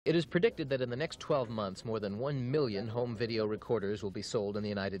It is predicted that in the next 12 months, more than 1 million home video recorders will be sold in the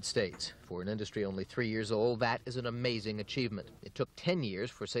United States. For an industry only 3 years old, that is an amazing achievement. It took 10 years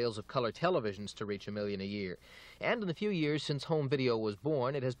for sales of color televisions to reach 1 million a year. And in the few years since home video was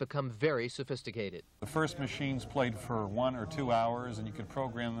born, it has become very sophisticated. The first machines played for 1 or 2 hours, and you could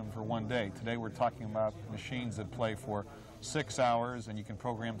program them for 1 day. Today we're talking about machines that play for 6 hours, and you can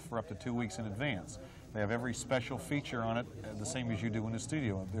program for up to 2 weeks in advance. They have every special feature on it, the same as you do in the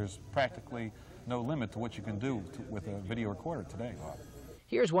studio. There's practically no limit to what you can do with a video recorder today, Bob.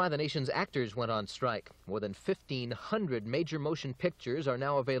 Here's why the nation's actors went on strike. More than 1,500 major motion pictures are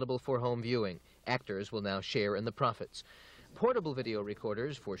now available for home viewing. Actors will now share in the profits. Portable video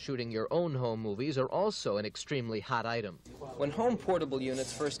recorders for shooting your own home movies are also an extremely hot item. When home portable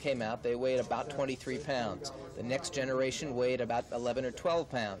units first came out, they weighed about 23 pounds. The next generation weighed about 11 or 12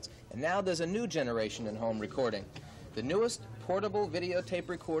 pounds. And now there's a new generation in home recording. The newest portable videotape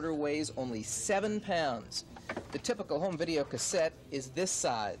recorder weighs only 7 pounds. The typical home video cassette is this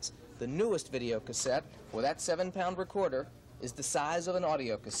size. The newest video cassette, for that 7-pound recorder, is the size of an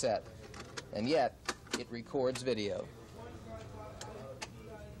audio cassette. And yet, it records video.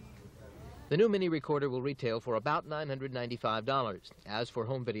 The new mini recorder will retail for about $995. As for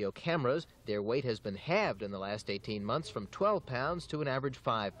home video cameras, their weight has been halved in the last 18 months from 12 pounds to an average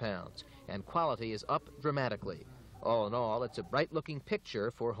 5 pounds. And quality is up dramatically. All in all, it's a bright-looking picture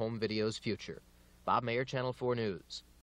for home video's future. Bob Mayer, Channel 4 News.